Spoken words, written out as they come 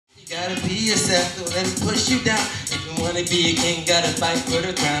gotta be yourself, don't let it push you down. If you wanna be a king, gotta fight for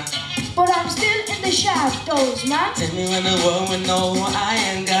the crown. But I'm still in the shadows, man. Tell me when the world will know who I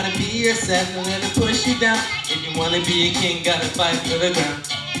am. Gotta be yourself, don't let it push you down. If you wanna be a king, gotta fight for the crown.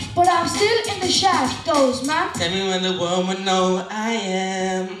 But I'm still in the shadows, man. Tell me when the world will know who I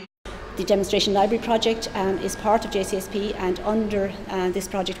am. The Demonstration Library Project is part of JCSP, and under this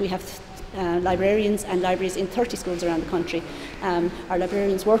project we have librarians and libraries in 30 schools around the country. Our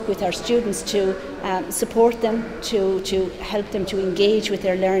librarians work with our students to support them, to help them to engage with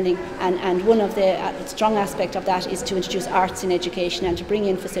their learning, and one of the strong aspects of that is to introduce arts in education and to bring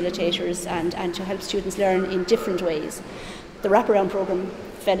in facilitators and to help students learn in different ways. The WRaPParound programme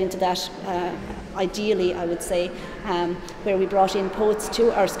fell into that ideally, I would say, where we brought in poets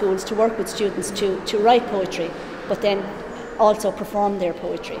to our schools to work with students to write poetry, but then also perform their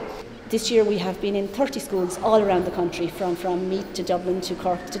poetry. This year we have been in 30 schools all around the country, from Meath to Dublin to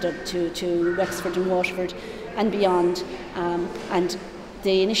Cork to Wexford and Waterford and beyond, and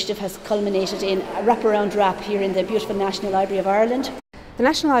the initiative has culminated in a WRaPParound rap here in the beautiful National Library of Ireland. The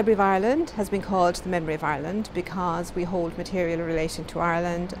National Library of Ireland has been called the Memory of Ireland because we hold material relating to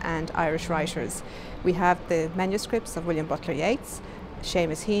Ireland and Irish writers. We have the manuscripts of William Butler Yeats,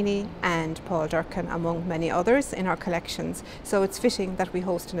 Seamus Heaney and Paul Durcan, among many others, in our collections. So it's fitting that we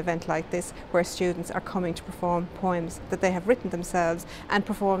host an event like this where students are coming to perform poems that they have written themselves and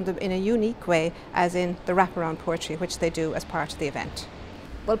perform them in a unique way, as in the WRaPParound poetry, which they do as part of the event.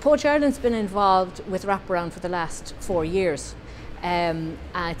 Well, Poetry Ireland's been involved with WRaPParound for the last 4 years.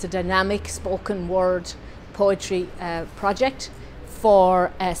 It's a dynamic spoken word poetry project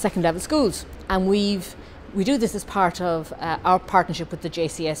for second level schools, and we do this as part of our partnership with the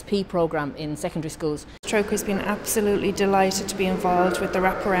JCSP programme in secondary schools. Stroke has been absolutely delighted to be involved with the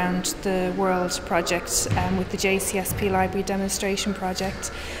WRaPParound the World project, with the JCSP Library Demonstration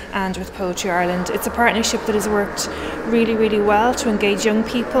Project and with Poetry Ireland. It's a partnership that has worked really, really well to engage young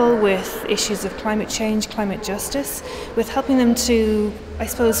people with issues of climate change, climate justice, with helping them to, I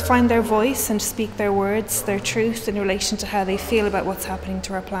suppose, find their voice and speak their words, their truth in relation to how they feel about what's happening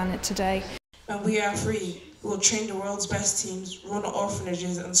to our planet today. When we are free, we will train the world's best teams, run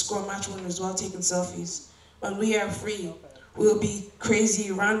orphanages and score match winners while taking selfies. When we are free, we will be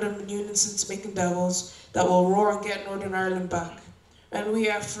crazy, random unison making devils that will roar and get Northern Ireland back. When we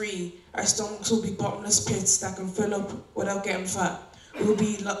are free, our stomachs will be bottomless pits that can fill up without getting fat.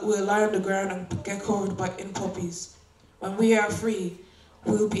 We'll lie on the ground and get covered in puppies. When we are free,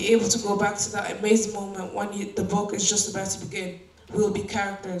 we will be able to go back to that amazing moment when the book is just about to begin. We will be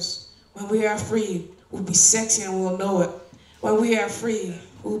characters. When we are free, we'll be sexy and we'll know it. When we are free,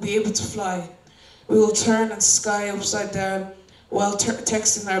 we'll be able to fly. We will turn the sky upside down while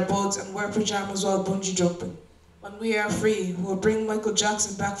texting our buds and wear pajamas while bungee jumping. When we are free, we'll bring Michael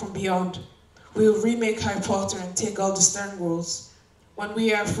Jackson back from beyond. We will remake Harry Potter and take all the Stern roles. When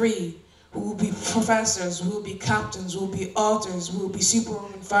we are free, we will be professors, we will be captains, we will be authors, we will be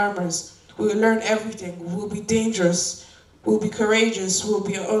superwoman farmers. We will learn everything, we will be dangerous. We'll be courageous, we'll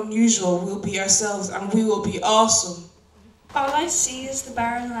be unusual, we'll be ourselves, and we will be awesome. All I see is the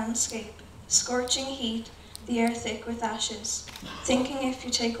barren landscape, scorching heat, the air thick with ashes. Thinking if you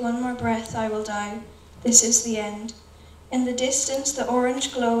take one more breath I will die, this is the end. In the distance the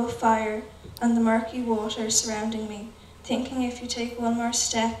orange glow of fire and the murky water surrounding me. Thinking if you take one more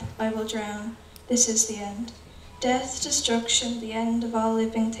step I will drown, this is the end. Death, destruction, the end of all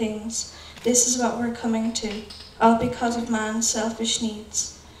living things. This is what we're coming to, all because of man's selfish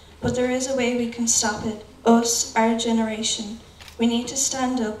needs. But there is a way we can stop it, us, our generation. We need to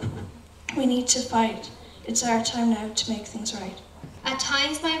stand up, we need to fight. It's our time now to make things right. At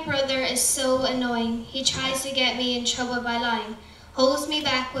times my brother is so annoying. He tries to get me in trouble by lying, holds me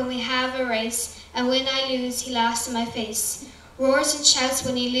back when we have a race, and when I lose he laughs in my face. Roars and shouts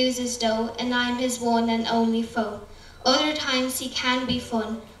when he loses though, and I'm his one and only foe. Other times he can be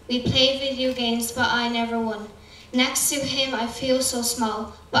fun. We play video games but I never won. Next to him I feel so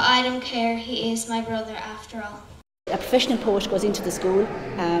small, but I don't care, he is my brother after all. A professional poet goes into the school,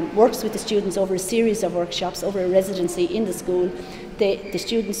 works with the students over a series of workshops, over a residency in the school. The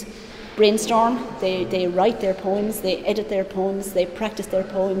students brainstorm, they write their poems, they edit their poems, they practice their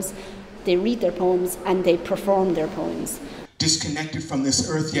poems, they read their poems and they perform their poems. Disconnected from this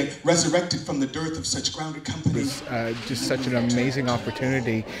earth, yet resurrected from the dearth of such grounded company. It's just such an amazing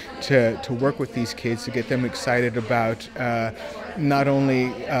opportunity to work with these kids, to get them excited about not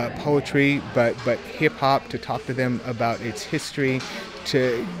only poetry but hip-hop, to talk to them about its history,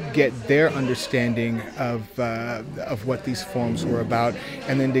 to get their understanding of what these forms were about,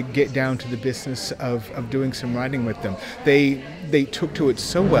 and then to get down to the business of doing some writing with them. They took to it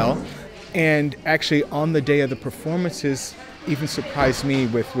so well, and actually on the day of the performances even surprised me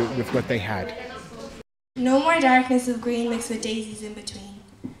with what they had. No more darkness of green mixed with daisies in between.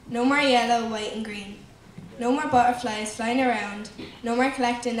 No more yellow, white and green. No more butterflies flying around. No more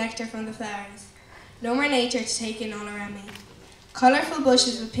collecting nectar from the flowers. No more nature to take in all around me. Colourful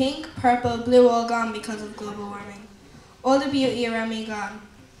bushes with pink, purple, blue all gone because of global warming. All the beauty around me gone.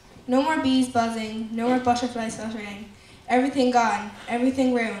 No more bees buzzing, no more butterflies fluttering. Everything gone,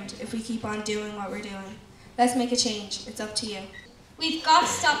 everything ruined if we keep on doing what we're doing. Let's make a change, it's up to you. We've got to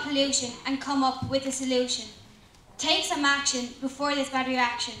stop pollution and come up with a solution. Take some action before this bad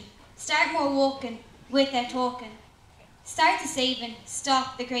reaction. Start more walking without talking. Start the saving,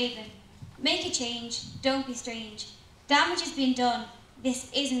 stop the craving. Make a change, don't be strange. Damage has been done,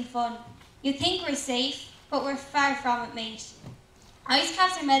 this isn't fun. You think we're safe, but we're far from it, mate. Ice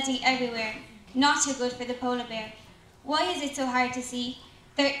caps are melting everywhere, not too good for the polar bear. Why is it so hard to see?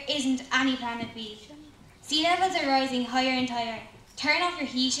 There isn't any planet B. Sea levels are rising higher and higher. Turn off your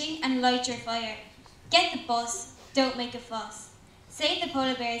heating and light your fire. Get the bus, don't make a fuss. Save the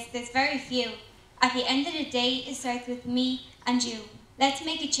polar bears, there's very few. At the end of the day, it starts with me and you. Let's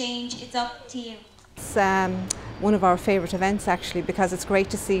make a change, it's up to you. It's one of our favourite events actually, because it's great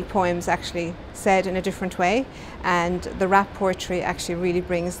to see poems actually said in a different way, and the rap poetry actually really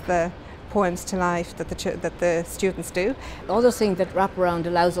brings the poems to life that the students do. The other thing that WRaPParound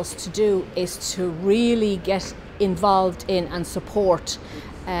allows us to do is to really get involved in and support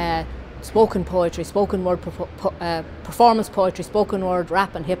spoken poetry, spoken word performance poetry, spoken word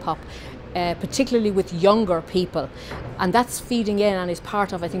rap and hip hop, particularly with younger people, and that's feeding in and is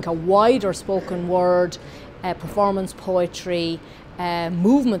part of, I think, a wider spoken word performance poetry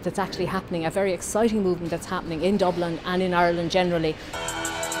movement that's actually happening, a very exciting movement that's happening in Dublin and in Ireland generally.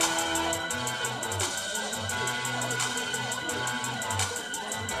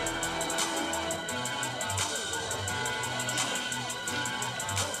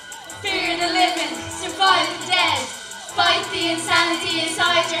 Fear the living, survive the dead, fight the insanity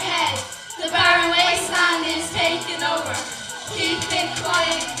inside your head. The barren wasteland is taking over. Keep it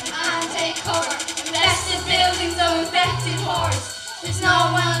quiet and take cover. Infested buildings of infected hordes. There's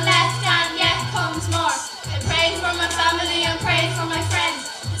no one left and yet comes more. I prayed for my family and prayed for my friends.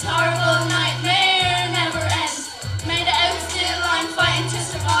 This horrible nightmare never ends. Made it out still, I'm fighting to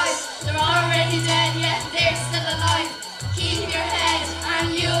survive. They're already dead, yet they're still alive. Keep your head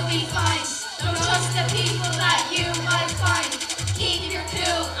and you'll be fine. Don't trust the people that you might find. Keep your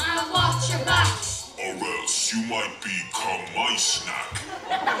cool and watch your backs, or else you might become my snack.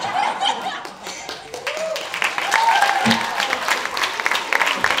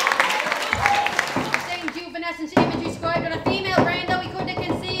 Same juvenescent image described on a female brain, though we couldn't have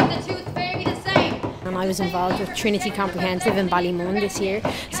conceived the tooth fairy the same. And I was involved with Trinity Comprehensive in Ballymun this year,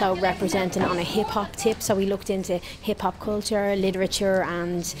 so representing on a hip-hop tip. So we looked into hip-hop culture, literature,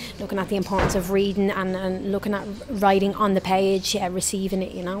 and looking at the importance of reading and looking at writing on the page, receiving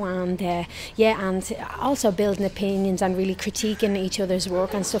it, you know, and and also building opinions and really critiquing each other's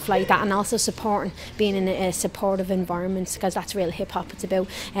work and stuff like that, and also supporting, being in a supportive environment, because that's real hip-hop. It's about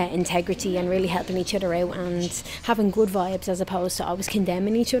integrity and really helping each other out and having good vibes as opposed to always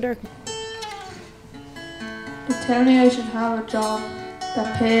condemning each other. They tell me I should have a job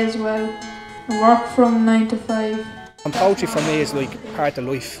that pays well and work from 9 to 5. And poetry for me is like part of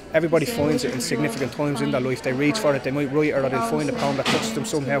life. Everybody finds it in significant times in their life. They reach for it, they might write it, or they'll find a poem that touches them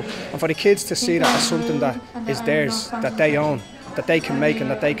somehow. And for the kids to see that as something that is theirs, that they own, that they can make and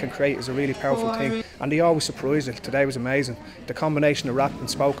that they can create, is a really powerful thing. And they always surprise it. Today was amazing. The combination of rap and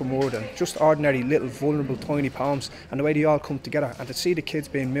spoken word and just ordinary little vulnerable tiny poems, and the way they all come together, and to see the kids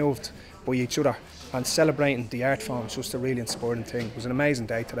being moved by each other and celebrating the art form is just a really inspiring thing. It was an amazing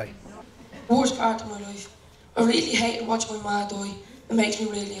day today. The worst part of my life. I really hate watching my ma die. It makes me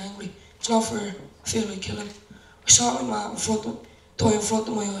really angry. It's not fair. I feel like killing. I saw my ma die in front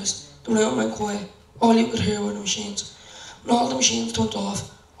of my eyes. The room went quiet. All you could hear were the machines. When all the machines turned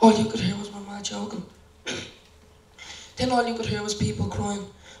off, all you could hear was my ma choking. Then all you could hear was people crying.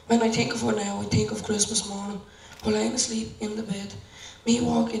 When I think of her now, I think of Christmas morning, while laying asleep in the bed. Me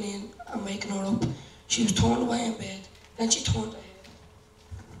walking in and waking her up. She was turned away in bed. Then she turned ahead.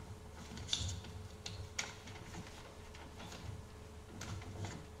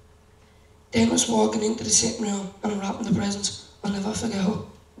 Then I was walking into the sitting room and unwrapping the presents. I'll never forget her.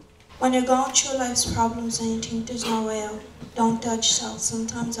 When you're going through life's problems and you think there's no way out, don't doubt yourself.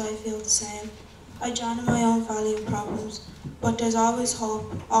 Sometimes I feel the same. I drown in my own valley of problems, but there's always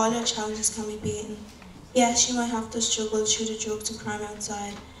hope. All your challenges can be beaten. Yes, you might have to struggle through the drugs and crime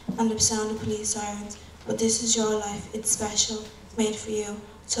outside and the sound of police sirens, but this is your life. It's special, made for you.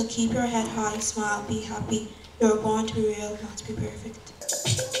 So keep your head high, smile, be happy. You're born to be real, not to be perfect.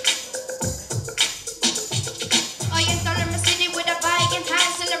 I am Dublin City with a bike and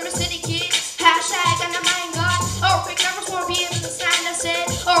hands to Dublin City kids. Hashtag and the mind God. Our quick girls won't be able to stand, I said.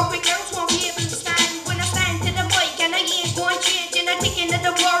 Our quick girls won't be able to stand. When I stand to the mic and I ain't going changing, I'm thinking of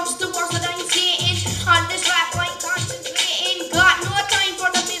the words that I'm saying. On this rap I'm concentrating. Got no time for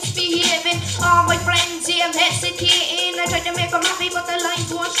the misbehaving. All my friends see I'm hesitating. I try to make them happy but the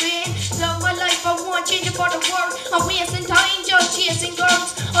lines won't strain. Love my life, I won't change it for the world. I'm wasting time just chasing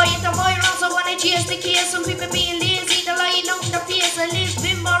girls. I hit the fire also when I chase the case. Some people being lazy, they're lying out in the face. I live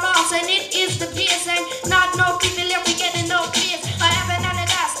in my loss and it is the pace. And not no people ever getting no place. I haven't none of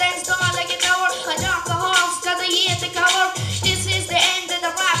that, stand still like an hour. I knock the horse cause I hate the cover. This is the end of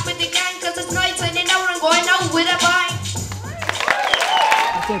the rap with the gang, cause it's nights and an hour and going out with a bang.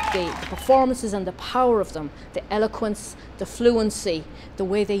 I think the performances and the power of them, the eloquence, the fluency, the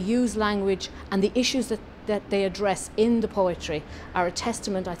way they use language and the issues that they address in the poetry are a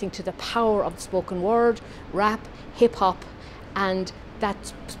testament, I think, to the power of the spoken word, rap, hip-hop, and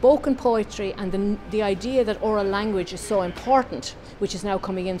that spoken poetry and the idea that oral language is so important, which is now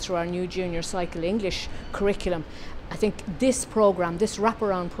coming in through our new junior cycle English curriculum. I think this programme, this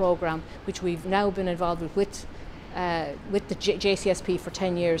WRaPParound programme, which we've now been involved with the JCSP for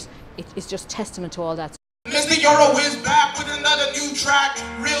 10 years, it is just testament to all that. Mr. Euro is back with another new track.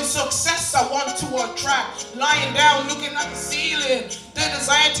 Real success I want to attract. Lying down looking at the ceiling. The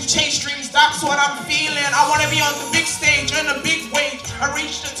desire to chase dreams, that's what I'm feeling. I want to be on the big stage and a big wage. I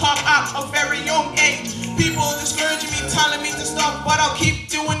reached the top at a very young age. People discouraging me, telling me to stop, but I'll keep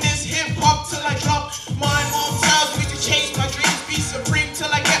doing this hip-hop till I drop. My mom tells me to chase my dreams, be supreme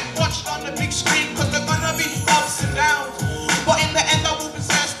till I get watched on the big screen. Cause they're gonna be ups and downs, but in the end I will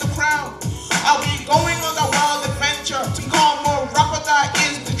possess the crown. I'll be going on a wild adventure to call more rapper, that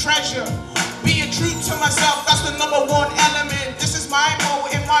is the treasure. Being true to myself, that's the #1 element. This is my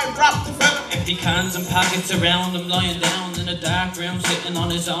mode in my rap development. Empty cans and packets around him, lying down in a dark room, sitting on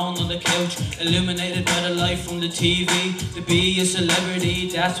his own on the couch, illuminated by the light from the TV. To be a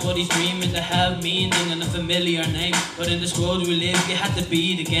celebrity, that's what he's dreaming, to have meaning and a familiar name. But in this world we live, you had to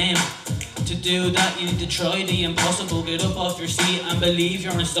be the game. To do that, you need to try the impossible. Get up off your seat and believe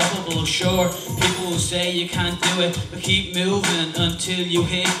you're unstoppable. Sure, people will say you can't do it, but keep moving until you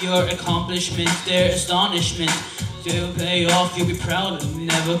hit your accomplishments. Their astonishment to pay off, you'll be proud of.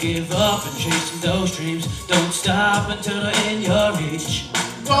 Never give up and chasing those dreams. Don't stop until they're in your reach.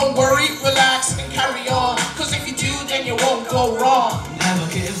 Don't worry, relax and carry on, cause if you do then you won't go wrong. Never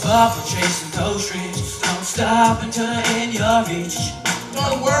give up and chasing those dreams. Don't stop until they're in your reach.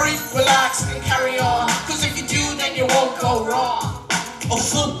 Don't worry, relax and carry on, cause if you do then you won't go wrong. A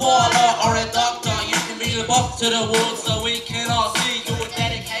footballer or a doctor, you can be up to the world so we can all see your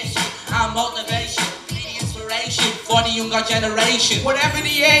dedication and motivation. Be the inspiration for the younger generation. Whatever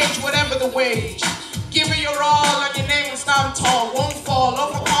the age, whatever the wage, give it your all and your name will stand tall. Won't fall,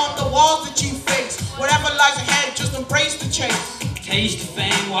 overcome the walls that you face. Whatever lies ahead, just embrace the chase. Taste the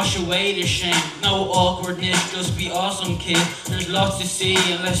fame, wash away the shame. No awkwardness, just be awesome, kid. There's lots to see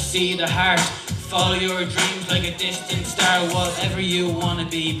and let's see the heart. Follow your dreams like a distant star. Whatever you wanna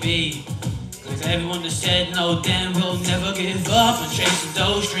be. Cause everyone that said no then will never give up on chasing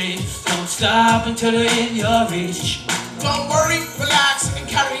those dreams. Don't stop until they're in your reach. Don't worry, relax and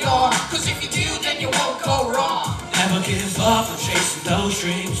carry on, cause if you do then you won't go wrong. Never give up on chasing those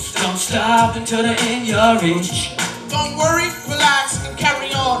dreams. Don't stop until they're in your reach. Don't worry, relax and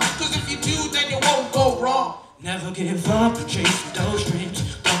carry on, cause if you do then you won't go wrong. Never give up on chasing those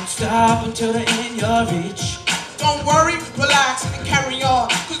dreams. Don't stop until they're in your reach. Don't worry, relax and carry on,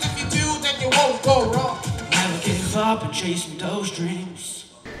 cause if you do then you won't go wrong. Never give up on chasing those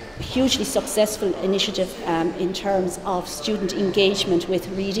dreams. A hugely successful initiative in terms of student engagement with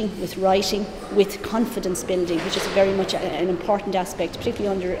reading, with writing, with confidence building, which is very much an important aspect,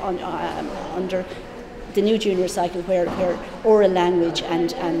 particularly under the new junior cycle, where oral language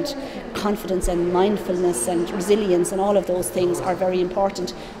and confidence and mindfulness and resilience and all of those things are very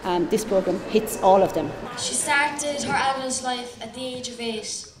important. This programme hits all of them. She started her adult life at the age of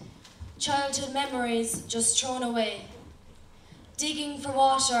 8. Childhood memories just thrown away. Digging for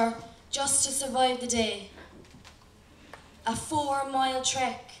water just to survive the day. A 4-mile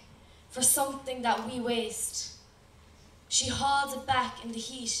trek for something that we waste. She hauls it back in the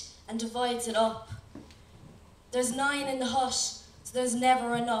heat and divides it up. There's 9 in the hut, so there's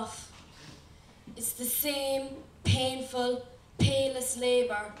never enough. It's the same painful, painless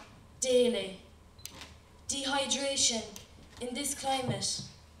labour daily. Dehydration in this climate,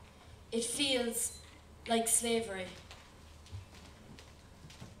 it feels like slavery.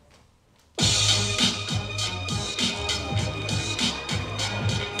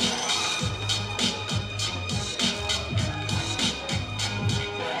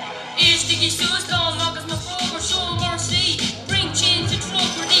 Sticky snowstorm, August my forward, show mercy. Bring change to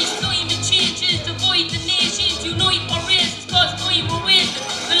trouble, this climate changes, divide the nations, unite our races, cause time we're wasted.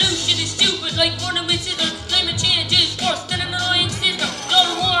 Pollution is stupid, like burning with scissors. Climate change is worse than an annoying sister.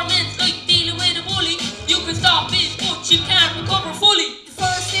 Global warming's like dealing with a bully. You can stop it, but you can't recover fully.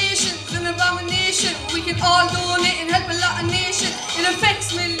 Deforestation's an abomination. We can all donate and help a lot of nations. It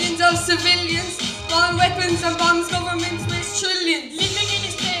affects millions of civilians. Bomb weapons and bombs, governments waste trillions. Living in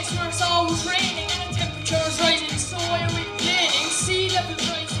this place where it's always raining and the temperature's rising, so why are we complaining? Sea levels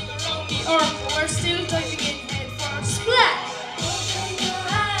rising around the earth, but we're still diving in head for a splash. Open your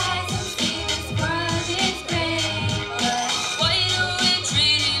eyes and see this world is great, but why do we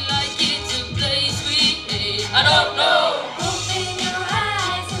treat it like it's a place we hate? I don't know. Open your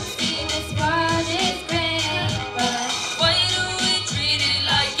eyes and see this world is great, but why do we treat it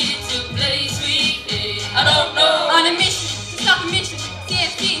like it's a place we hate? I don't know. On a mission to stop emission,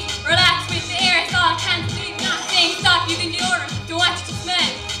 CFC, relax with the aerosol, can't sleep, not saying stop, you can do order, don't watch the smell.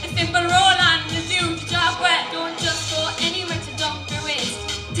 A simple roll on will do the job well. Don't just go anywhere to dump your waste.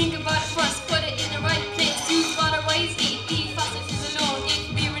 Think about it first, put it in the right place. Use water wisely, eat fossil fuels alone. It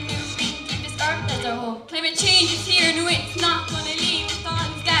can be renewed, we can keep this earth as our home. Climate change is here, no it's not gonna leave. With all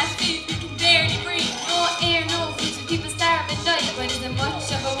these gas fees, we can barely breathe. No air, no food, so people starve and die. But isn't much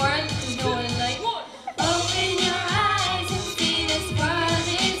of a world, there's no one like. Open your eyes and see this world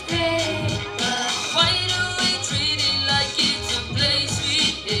is great, but why do we treat it like it's a place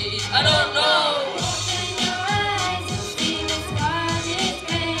we hate? I don't know. Open your eyes and see this world is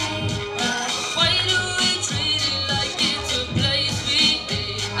great, but why do we treat it like it's a place we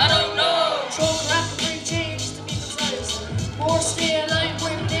hate? I don't know. Troll rap and bring change to people's lives. More stay alive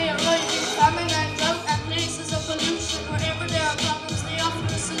when they arrive. Famine and drought and places of pollution. Wherever there are problems, they offer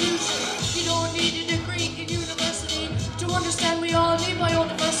a solution. You don't need a degree in university to understand we all need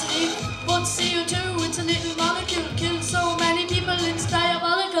biodiversity. But CO2, it's a little molecule, kills so many people, it's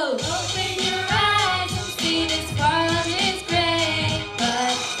diabolical. Open your eyes and see this world is great,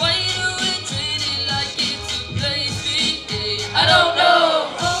 but why do we treat it like it's a place we hate? I don't know.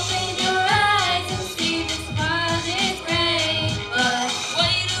 Open your eyes and see this world is great, but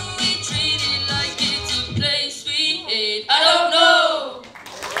why do we treat it like it's a place we hate? I don't know.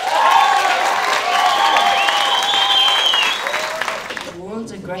 The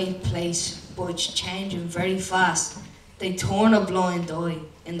world's a great place, but it's changing very fast. They turn a blind eye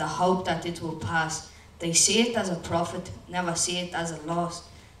in the hope that it will pass. They see it as a profit, never see it as a loss.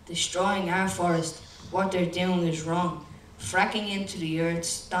 Destroying our forest, what they're doing is wrong. Fracking into the earth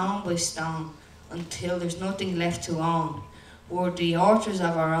stone by stone until there's nothing left to own. We're the authors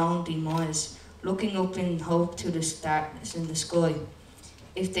of our own demise, looking up in hope to the stars in the sky.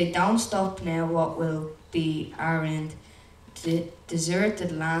 If they don't stop now, what will be our end? The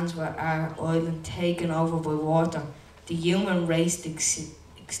deserted lands were our island taken over by water. The human race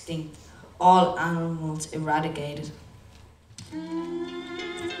extinct. All animals eradicated.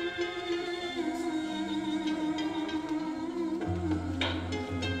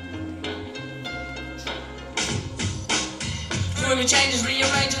 Climate change is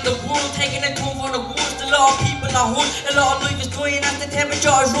rearranging the world, taking a toll for the worst. A lot of people are hurt, a lot of life is dying as the temperature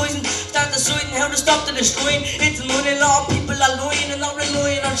is rising. Start deciding how to stop the destroying. It's money, a lot of people are lying and not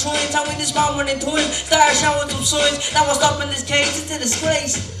relying on trying. So in this moment in time, start showing some signs that we're stopping this case, it's a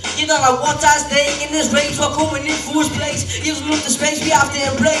disgrace. You don't know what's at stake in this race, we're coming in first place. Using up the space we have to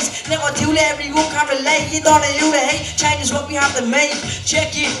embrace. Never too late, everyone can relate. You don't know who to hate, change is what we have to make.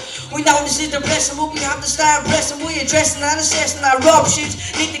 Check it, we know this is depressing, but we have to start pressing. We're addressing and assessing our options.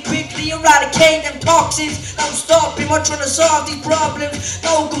 Need to quickly eradicate them toxins. Don't stop him, we're trying to solve these problems.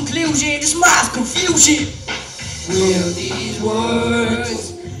 No conclusion, just mass confusion. Will these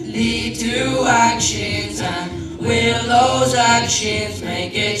words lead to actions, and will those actions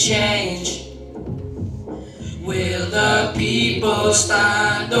make a change? Will the people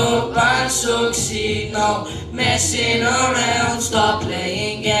stand up and succeed? No messing around, stop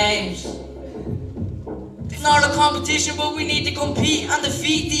playing games. It's not a competition, but we need to compete and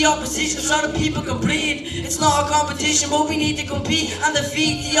defeat the opposition so the people can breathe. It's not a competition, but we need to compete and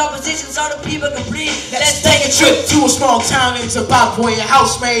defeat the opposition so the people can breathe. Let's take a trip to a small town in Zimbabwe, a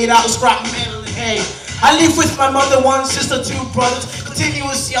house made out of scrap metal and hay. I live with my mother, one sister, two brothers.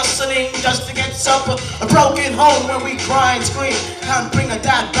 Continuous hustle hustling just to get supper. A broken home where we cry and scream. Can't bring a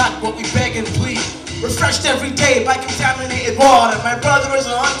dad back, but we beg and plead. Refreshed every day by contaminated water. My brother is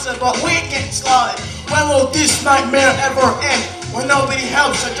a hunter, but we get slaughtered. When will this nightmare ever end? When nobody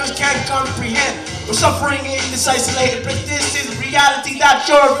helps, I just can't comprehend. We're suffering in this isolated, but this is reality that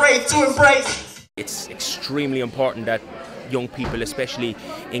you're afraid to embrace. It's extremely important that young people especially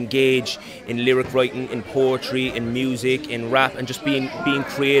engage in lyric writing, in poetry, in music, in rap, and just being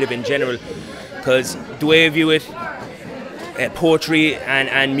creative in general. Because the way I view it, poetry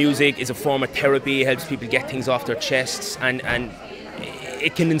and music is a form of therapy. It helps people get things off their chests, and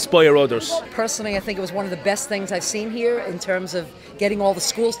it can inspire others. Personally, I think it was one of the best things I've seen here in terms of getting all the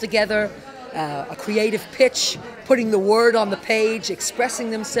schools together, a creative pitch, putting the word on the page,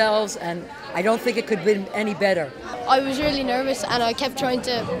 expressing themselves, and I don't think it could have been any better. I was really nervous and I kept trying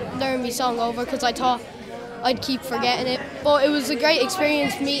to learn my song over because I thought I'd keep forgetting it. But it was a great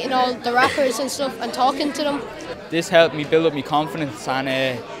experience meeting all the rappers and stuff and talking to them. This helped me build up my confidence, and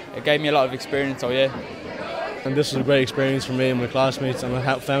it gave me a lot of experience, so yeah. And this was a great experience for me and my classmates, and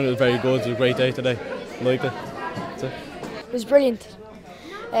I found it very good. It was a great day today. I liked it. That's it. It was brilliant.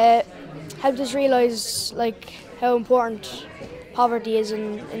 Helped us realise how important poverty is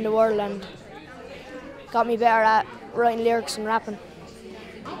in the world, and got me better at writing lyrics and rapping.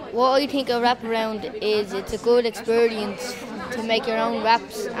 What I think of WRaPParound is it's a good experience to make your own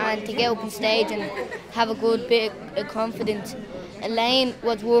raps and to get up on stage and have a good bit of confidence. Elaine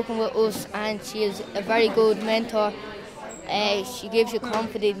was working with us and she is a very good mentor. She gives you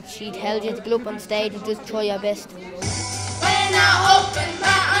confidence, she tells you to get up on stage and just try your best. When I open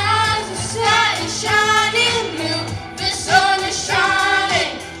my eyes, the sky is shining blue. The sun is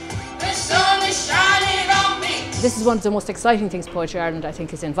shining. The sun is shining on me. This is one of the most exciting things Poetry Ireland, I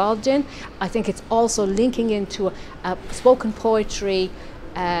think, is involved in. I think it's also linking into a spoken poetry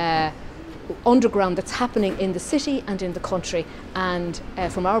underground that's happening in the city and in the country. And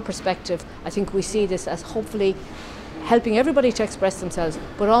from our perspective, I think we see this as hopefully helping everybody to express themselves,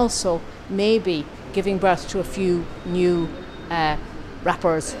 but also maybe giving birth to a few new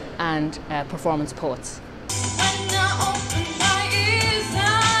rappers and performance poets.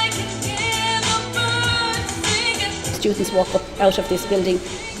 Students walk out of this building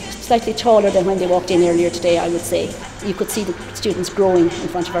slightly taller than when they walked in earlier today, I would say. You could see the students growing in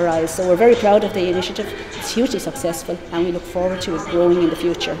front of our eyes, so we're very proud of the initiative. It's hugely successful and we look forward to it growing in the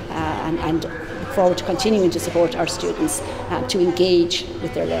future and look forward to continuing to support our students to engage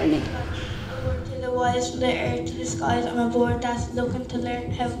with their learning. To the wires, from the earth to the skies, I'm a bird that's looking to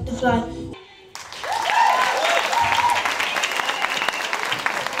learn how to fly.